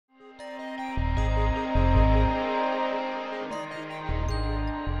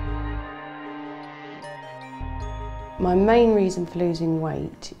My main reason for losing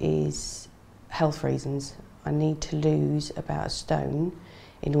weight is health reasons. I need to lose about 1 stone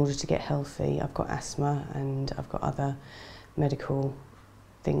in order to get healthy. I've got asthma and I've got other medical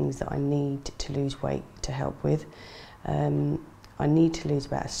things that I need to lose weight to help with. I need to lose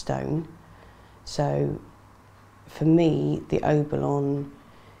about 1 stone. So for me, the Obalon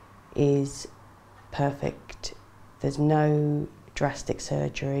is perfect. There's no drastic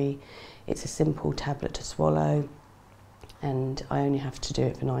surgery. It's a simple tablet to swallow, and I only have to do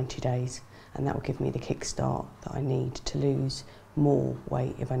it for 90 days, and that will give me the kickstart that I need to lose more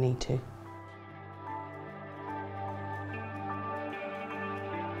weight if I need to.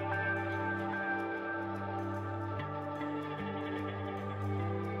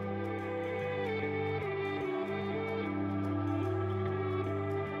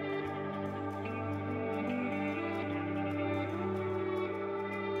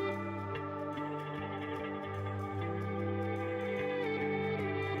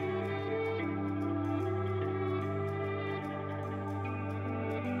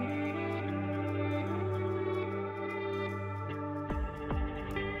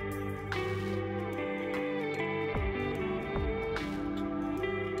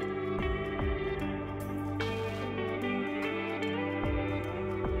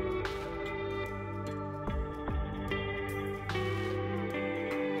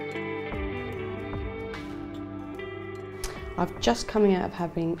 I've just coming out of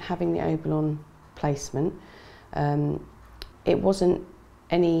having the Obalon placement. It wasn't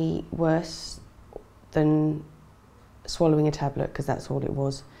any worse than swallowing a tablet, because that's all it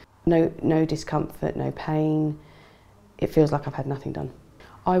was. No discomfort, no pain. It feels like I've had nothing done.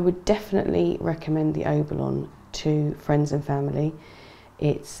 I would definitely recommend the Obalon to friends and family.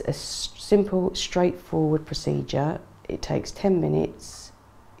 It's a simple, straightforward procedure. It takes 10 minutes.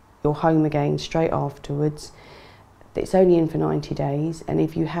 You're home again straight afterwards. It's only in for 90 days, and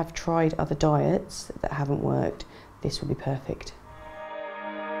if you have tried other diets that haven't worked, this will be perfect.